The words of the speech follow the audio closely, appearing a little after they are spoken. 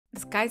The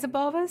skies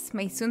above us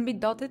may soon be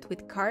dotted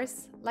with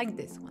cars like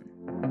this one.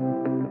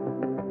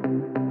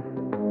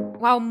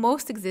 While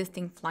most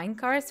existing flying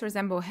cars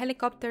resemble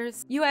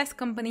helicopters, US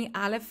company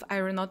Alef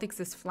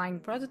Aeronautics' flying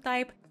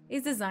prototype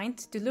is designed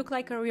to look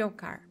like a real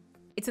car.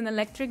 It's an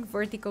electric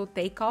vertical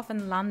takeoff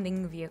and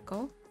landing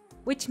vehicle,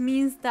 which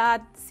means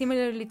that,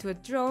 similarly to a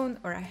drone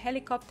or a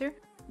helicopter,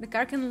 the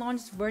car can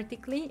launch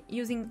vertically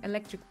using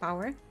electric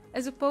power,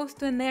 as opposed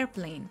to an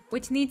airplane,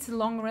 which needs a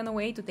long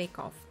runway to take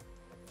off.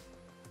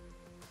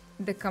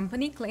 The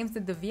company claims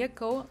that the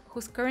vehicle,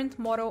 whose current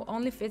model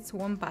only fits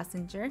one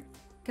passenger,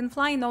 can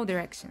fly in all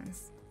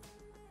directions.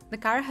 The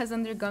car has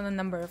undergone a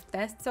number of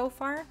tests so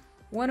far,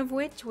 one of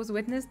which was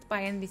witnessed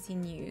by NBC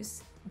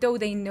News, though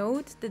they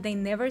note that they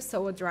never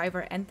saw a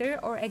driver enter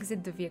or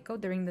exit the vehicle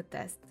during the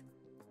test.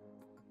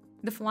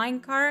 The flying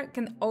car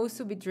can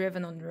also be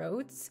driven on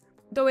roads,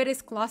 though it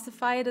is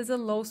classified as a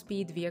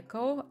low-speed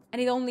vehicle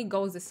and it only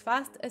goes as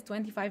fast as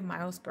 25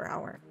 miles per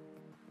hour.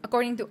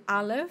 According to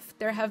Alef,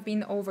 there have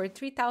been over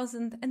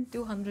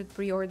 3,200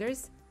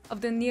 pre-orders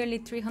of the nearly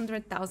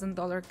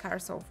 $300,000 car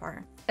so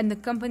far, and the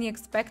company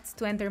expects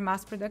to enter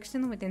mass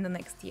production within the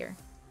next year.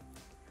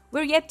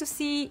 We're yet to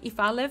see if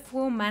Alef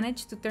will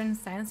manage to turn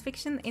science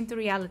fiction into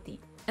reality,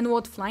 and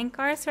what flying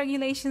cars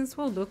regulations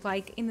will look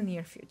like in the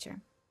near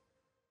future.